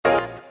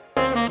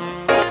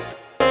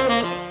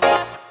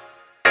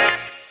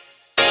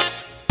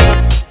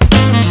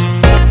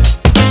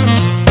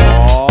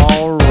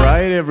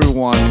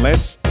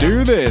Let's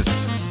do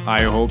this!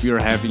 I hope you're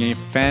having a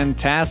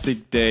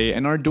fantastic day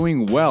and are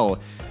doing well.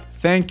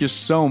 Thank you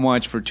so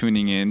much for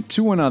tuning in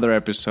to another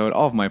episode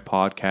of my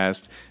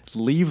podcast,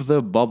 Leave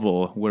the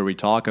Bubble, where we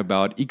talk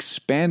about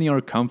expanding our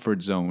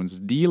comfort zones,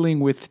 dealing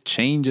with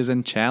changes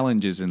and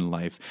challenges in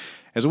life,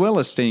 as well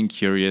as staying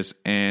curious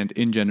and,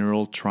 in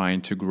general,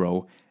 trying to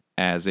grow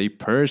as a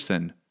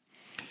person.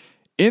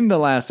 In the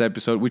last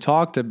episode, we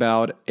talked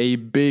about a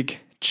big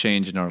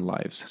change in our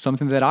lives,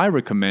 something that I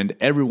recommend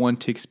everyone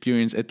to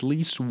experience at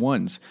least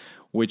once,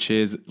 which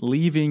is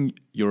leaving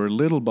your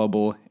little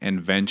bubble and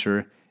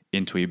venture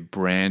into a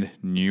brand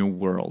new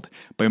world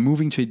by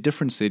moving to a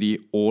different city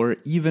or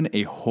even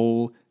a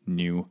whole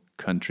new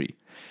country.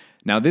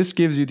 Now, this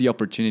gives you the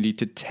opportunity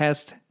to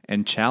test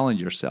and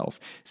challenge yourself,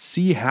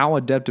 see how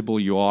adaptable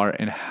you are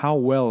and how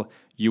well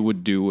you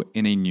would do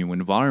in a new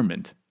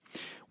environment.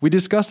 We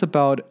discussed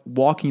about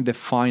walking the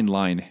fine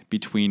line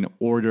between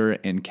order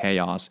and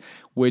chaos,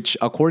 which,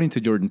 according to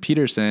Jordan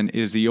Peterson,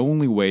 is the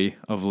only way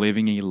of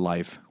living a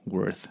life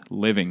worth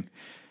living.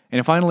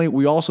 And finally,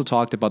 we also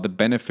talked about the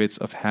benefits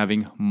of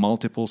having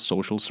multiple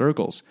social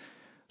circles.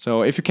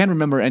 So if you can't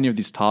remember any of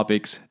these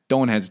topics,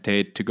 don't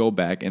hesitate to go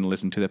back and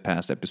listen to the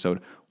past episode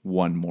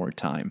one more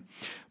time.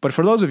 But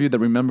for those of you that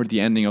remember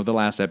the ending of the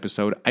last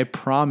episode, I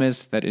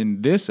promise that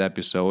in this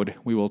episode,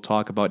 we will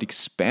talk about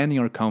expanding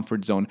our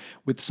comfort zone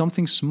with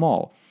something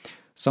small,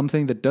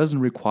 something that doesn't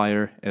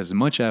require as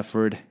much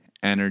effort,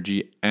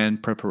 energy,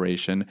 and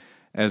preparation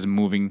as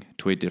moving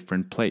to a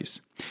different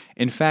place.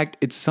 In fact,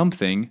 it's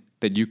something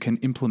that you can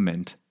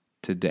implement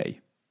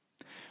today.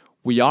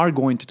 We are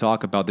going to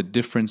talk about the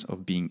difference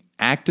of being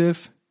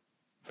active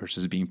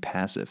versus being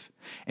passive,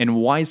 and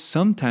why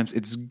sometimes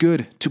it's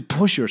good to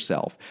push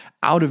yourself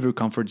out of your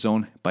comfort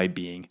zone by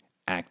being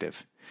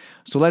active.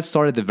 So let's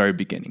start at the very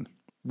beginning.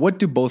 What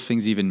do both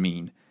things even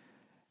mean?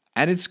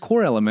 At its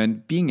core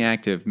element, being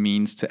active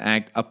means to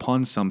act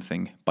upon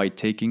something by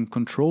taking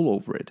control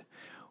over it,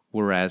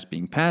 whereas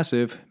being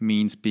passive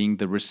means being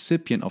the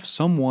recipient of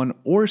someone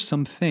or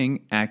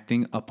something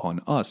acting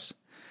upon us.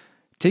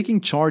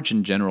 Taking charge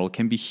in general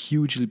can be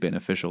hugely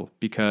beneficial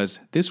because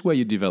this way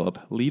you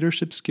develop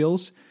leadership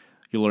skills,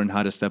 you learn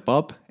how to step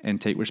up and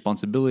take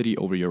responsibility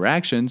over your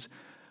actions,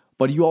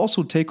 but you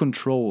also take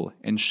control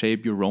and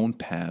shape your own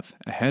path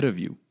ahead of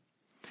you.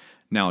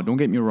 Now, don't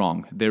get me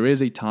wrong, there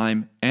is a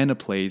time and a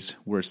place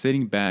where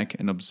sitting back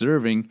and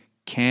observing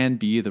can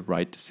be the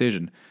right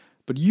decision,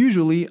 but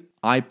usually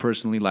I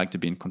personally like to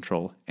be in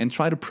control and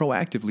try to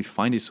proactively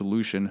find a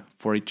solution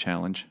for a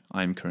challenge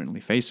I'm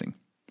currently facing.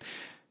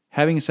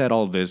 Having said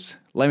all this,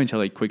 let me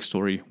tell a quick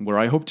story where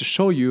I hope to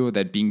show you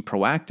that being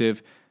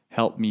proactive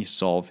helped me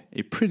solve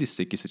a pretty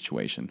sticky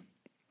situation.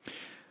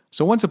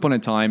 So once upon a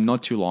time,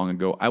 not too long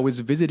ago, I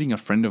was visiting a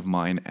friend of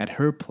mine at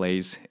her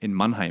place in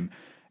Mannheim,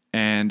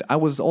 and I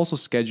was also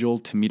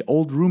scheduled to meet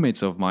old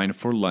roommates of mine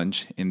for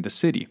lunch in the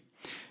city.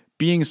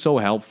 Being so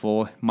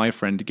helpful, my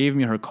friend gave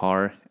me her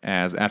car,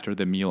 as after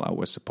the meal I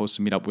was supposed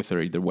to meet up with her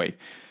either way.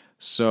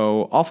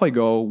 So off I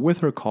go with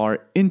her car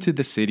into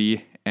the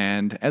city,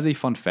 and as a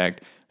fun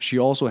fact, she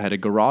also had a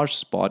garage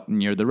spot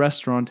near the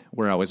restaurant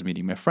where I was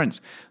meeting my friends,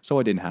 so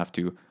I didn't have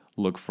to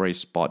look for a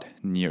spot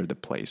near the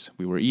place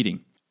we were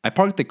eating. I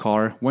parked the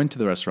car, went to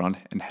the restaurant,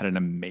 and had an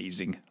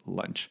amazing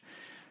lunch.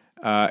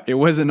 It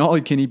was an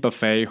all-you-can-eat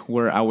buffet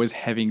where I was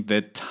having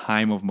the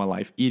time of my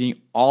life,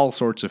 eating all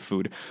sorts of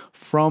food,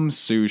 from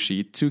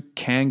sushi to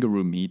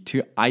kangaroo meat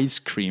to ice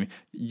cream,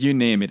 you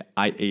name it,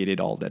 I ate it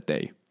all that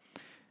day.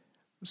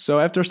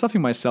 So after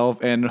stuffing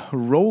myself and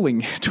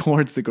rolling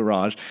towards the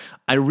garage,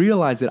 I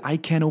realized that I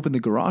can't open the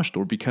garage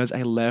door because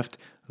I left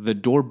the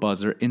door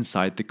buzzer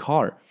inside the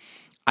car.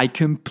 I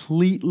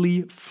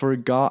completely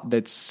forgot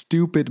that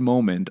stupid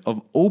moment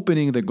of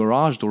opening the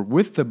garage door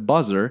with the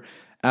buzzer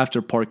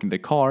after parking the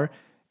car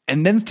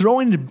and then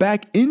throwing it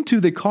back into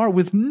the car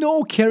with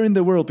no care in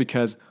the world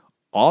because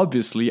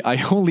obviously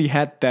I only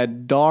had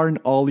that darn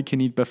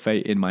all-you-can-eat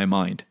buffet in my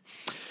mind.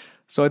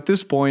 So at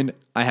this point,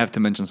 I have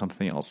to mention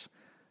something else.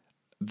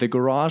 The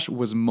garage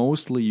was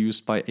mostly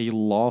used by a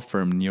law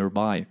firm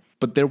nearby,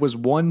 but there was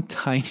one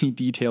tiny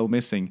detail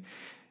missing.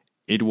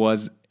 It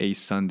was a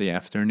Sunday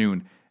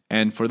afternoon.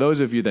 And for those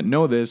of you that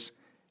know this,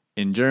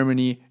 in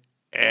Germany,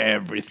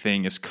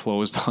 everything is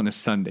closed on a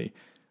Sunday.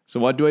 So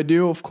what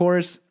do? Of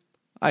course,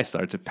 I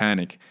start to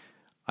panic.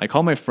 I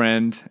call my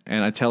friend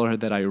and I tell her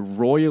that I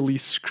royally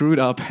screwed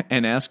up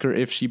and ask her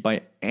if she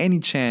by any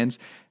chance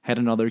had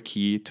another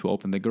key to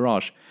open the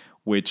garage,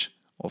 which,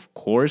 of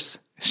course,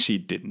 she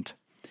didn't.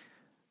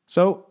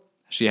 So,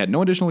 she had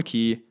no additional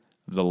key,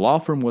 the law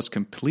firm was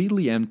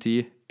completely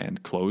empty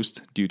and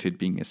closed due to it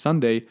being a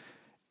Sunday,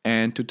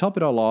 and to top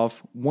it all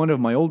off, one of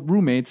my old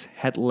roommates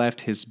had left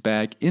his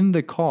bag in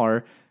the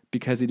car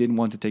because he didn't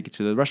want to take it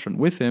to the restaurant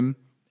with him,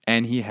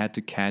 and he had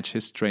to catch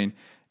his train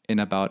in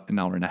about an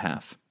hour and a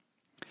half.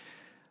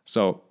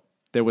 So,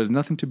 there was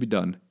nothing to be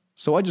done,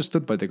 so I just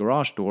stood by the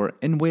garage door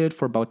and waited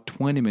for about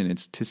 20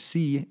 minutes to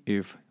see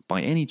if,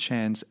 by any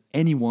chance,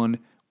 anyone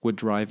would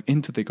drive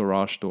into the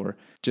garage door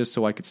just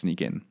so I could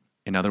sneak in.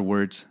 In other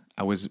words,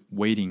 I was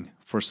waiting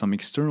for some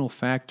external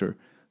factor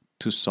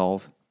to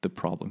solve the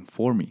problem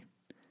for me.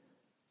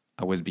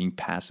 I was being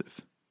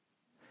passive.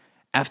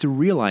 After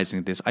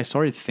realizing this, I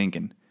started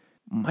thinking,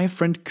 my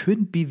friend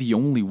couldn't be the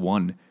only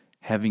one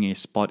having a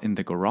spot in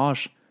the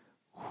garage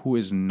who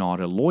is not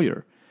a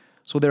lawyer.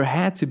 So there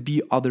had to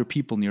be other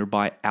people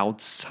nearby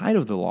outside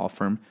of the law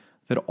firm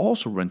that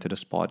also rented a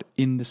spot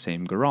in the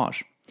same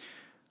garage.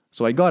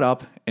 So I got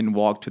up and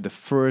walked to the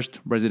first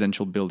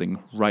residential building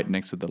right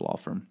next to the law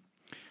firm.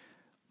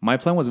 My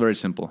plan was very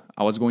simple.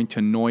 I was going to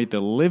annoy the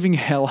living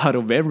hell out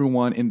of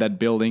everyone in that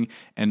building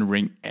and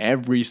ring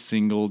every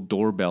single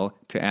doorbell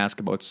to ask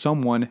about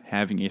someone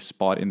having a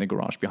spot in the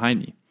garage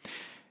behind me.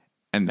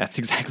 And that's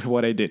exactly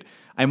what I did.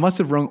 I must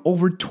have rung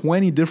over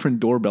 20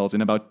 different doorbells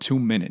in about 2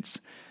 minutes.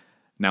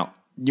 Now,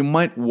 you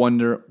might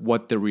wonder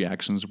what the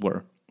reactions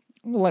were.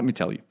 Well, let me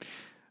tell you.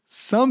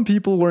 Some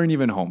people weren't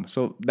even home,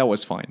 so that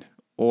was fine.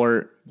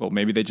 Or, well,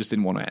 maybe they just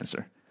didn't want to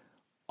answer.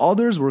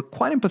 Others were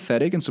quite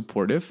empathetic and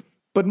supportive,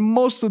 but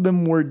most of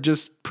them were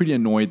just pretty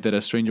annoyed that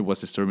a stranger was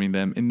disturbing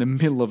them in the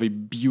middle of a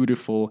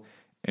beautiful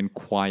and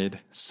quiet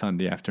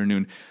Sunday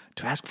afternoon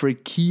to ask for a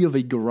key of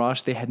a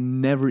garage they had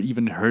never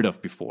even heard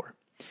of before.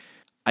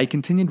 I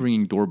continued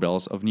ringing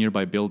doorbells of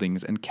nearby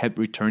buildings and kept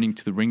returning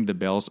to ring the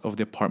bells of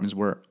the apartments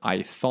where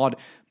I thought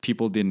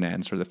people didn't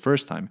answer the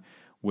first time,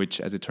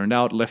 which, as it turned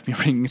out, left me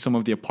ringing some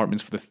of the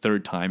apartments for the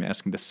third time,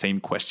 asking the same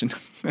question.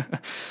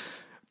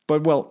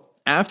 But, well,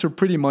 after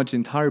pretty much the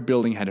entire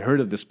building had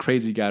heard of this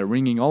crazy guy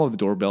ringing all of the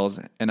doorbells,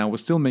 and I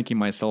was still making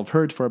myself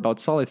heard for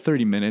about solid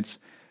 30 minutes,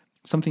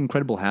 something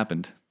incredible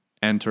happened.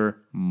 Enter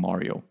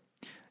Mario.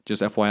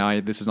 Just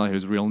FYI, this is not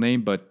his real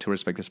name, but to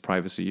respect his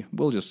privacy,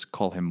 we'll just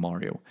call him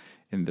Mario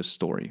in this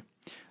story.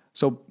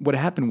 So what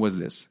happened was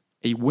this.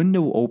 A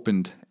window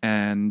opened,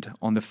 and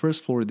on the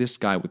first floor, this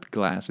guy with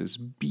glasses,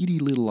 beady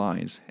little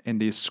eyes,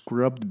 and a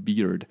scrubbed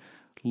beard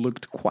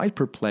looked quite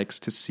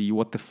perplexed to see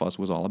what the fuss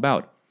was all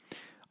about.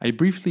 I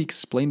briefly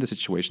explained the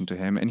situation to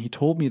him, and he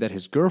told me that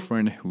his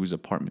girlfriend, whose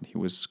apartment he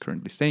was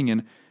currently staying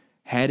in,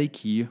 had a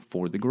key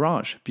for the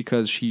garage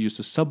because she used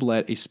to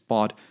sublet a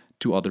spot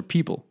to other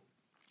people.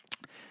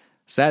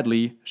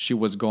 Sadly, she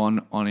was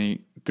gone on a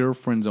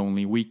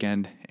girlfriends-only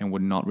weekend and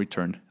would not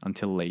return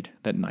until late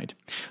that night.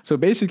 So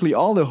basically,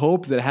 all the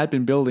hopes that had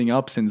been building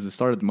up since the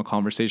start of the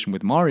conversation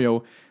with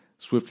Mario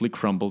swiftly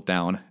crumbled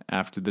down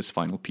after this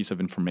final piece of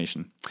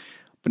information.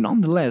 But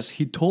nonetheless,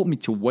 he told me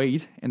to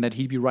wait and that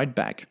he'd be right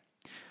back.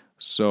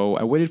 So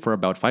I waited for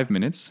about 5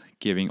 minutes,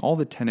 giving all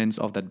the tenants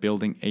of that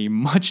building a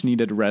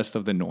much-needed rest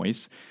of the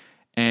noise,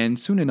 and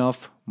soon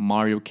enough,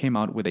 Mario came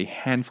out with a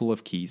handful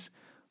of keys,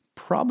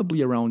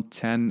 probably around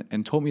 10,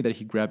 and told me that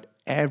he grabbed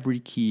every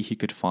key he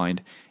could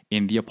find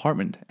in the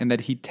apartment and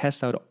that he'd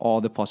test out all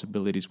the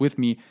possibilities with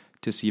me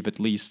to see if at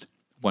least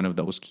one of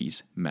those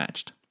keys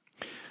matched.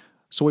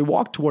 So we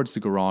walked towards the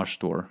garage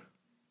door,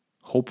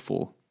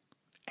 hopeful,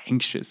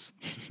 anxious.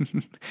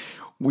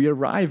 We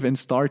arrive and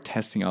start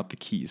testing out the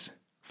keys.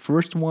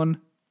 First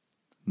one,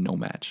 no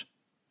match.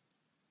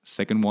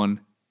 Second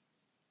one,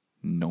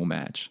 no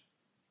match.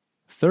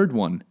 Third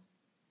one,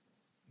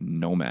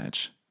 no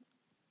match.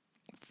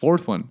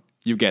 Fourth one,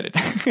 you get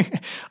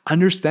it.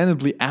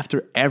 Understandably,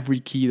 after every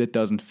key that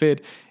doesn't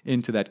fit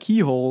into that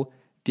keyhole,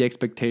 the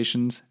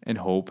expectations and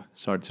hope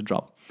started to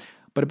drop.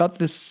 But about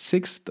the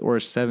 6th or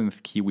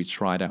 7th key we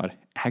tried out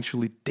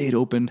actually did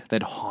open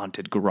that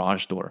haunted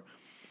garage door.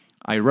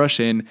 I rush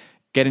in,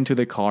 get into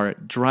the car,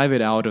 drive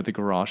it out of the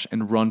garage,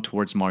 and run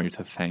towards Mario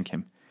to thank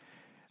him.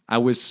 I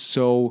was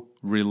so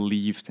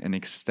relieved and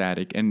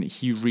ecstatic, and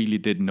he really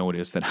did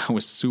notice that I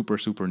was super,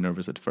 super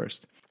nervous at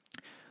first.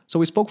 So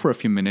we spoke for a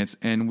few minutes,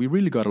 and we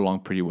really got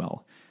along pretty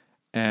well.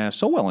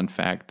 So well, in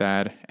fact,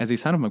 that as a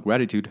sign of my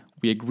gratitude,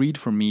 we agreed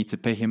for me to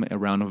pay him a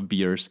round of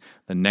beers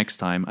the next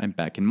time I'm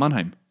back in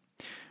Mannheim.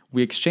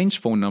 We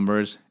exchanged phone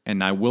numbers,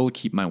 and I will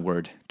keep my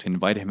word to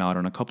invite him out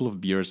on a couple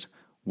of beers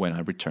when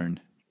I return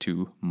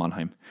to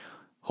Mannheim.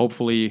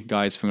 Hopefully,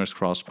 guys, fingers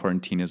crossed,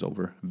 quarantine is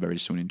over very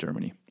soon in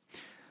Germany.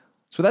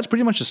 So that's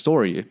pretty much the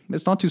story.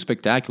 It's not too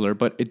spectacular,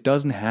 but it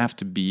doesn't have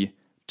to be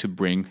to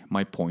bring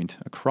my point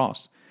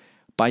across.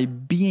 By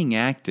being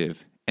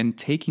active and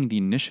taking the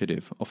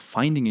initiative of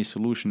finding a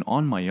solution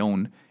on my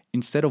own,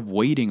 instead of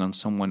waiting on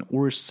someone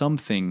or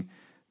something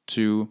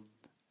to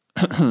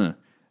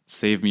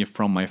save me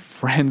from my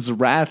friend's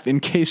wrath in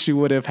case she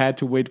would have had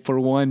to wait for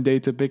one day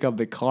to pick up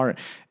the car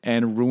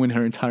and ruin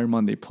her entire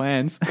Monday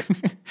plans,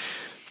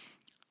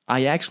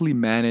 I actually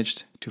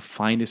managed to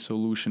find a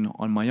solution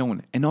on my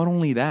own. And not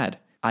only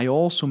that, I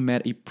also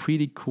met a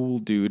pretty cool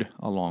dude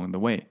along the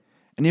way.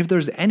 And if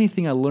there's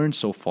anything I learned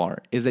so far,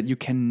 is that you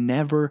can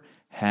never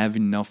have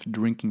enough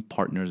drinking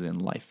partners in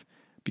life.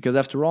 Because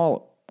after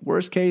all,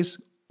 worst case,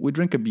 we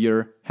drink a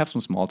beer, have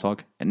some small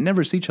talk, and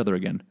never see each other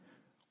again.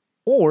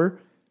 Or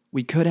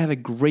we could have a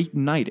great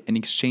night and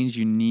exchange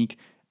unique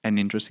and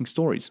interesting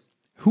stories.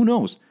 Who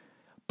knows?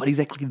 But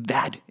exactly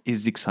that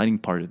is the exciting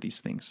part of these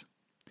things.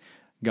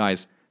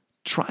 Guys,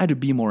 try to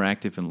be more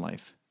active in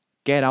life.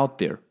 Get out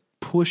there.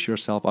 Push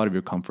yourself out of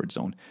your comfort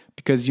zone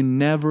because you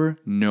never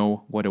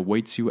know what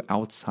awaits you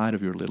outside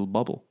of your little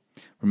bubble.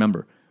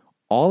 Remember,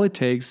 all it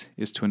takes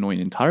is to annoy an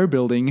entire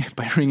building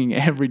by ringing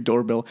every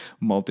doorbell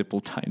multiple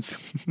times.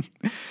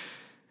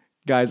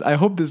 Guys, I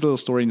hope this little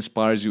story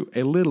inspires you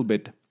a little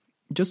bit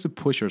just to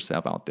push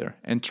yourself out there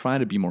and try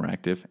to be more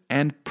active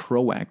and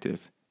proactive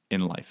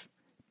in life.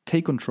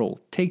 Take control,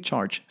 take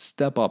charge,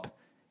 step up.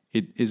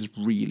 It is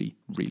really,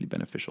 really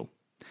beneficial.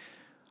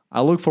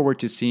 I look forward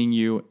to seeing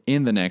you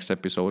in the next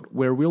episode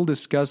where we'll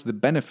discuss the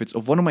benefits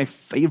of one of my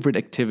favorite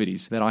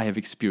activities that I have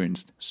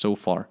experienced so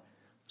far.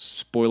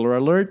 Spoiler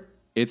alert,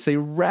 it's a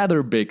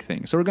rather big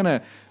thing. So we're going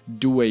to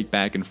do a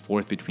back and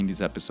forth between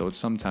these episodes.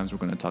 Sometimes we're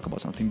going to talk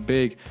about something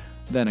big,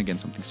 then again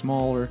something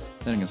smaller,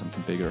 then again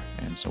something bigger,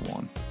 and so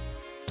on.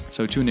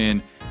 So tune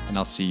in, and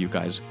I'll see you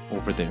guys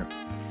over there.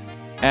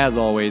 As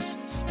always,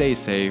 stay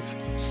safe,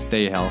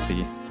 stay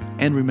healthy,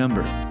 and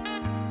remember,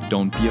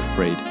 don't be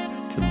afraid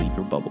to leave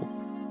your bubble.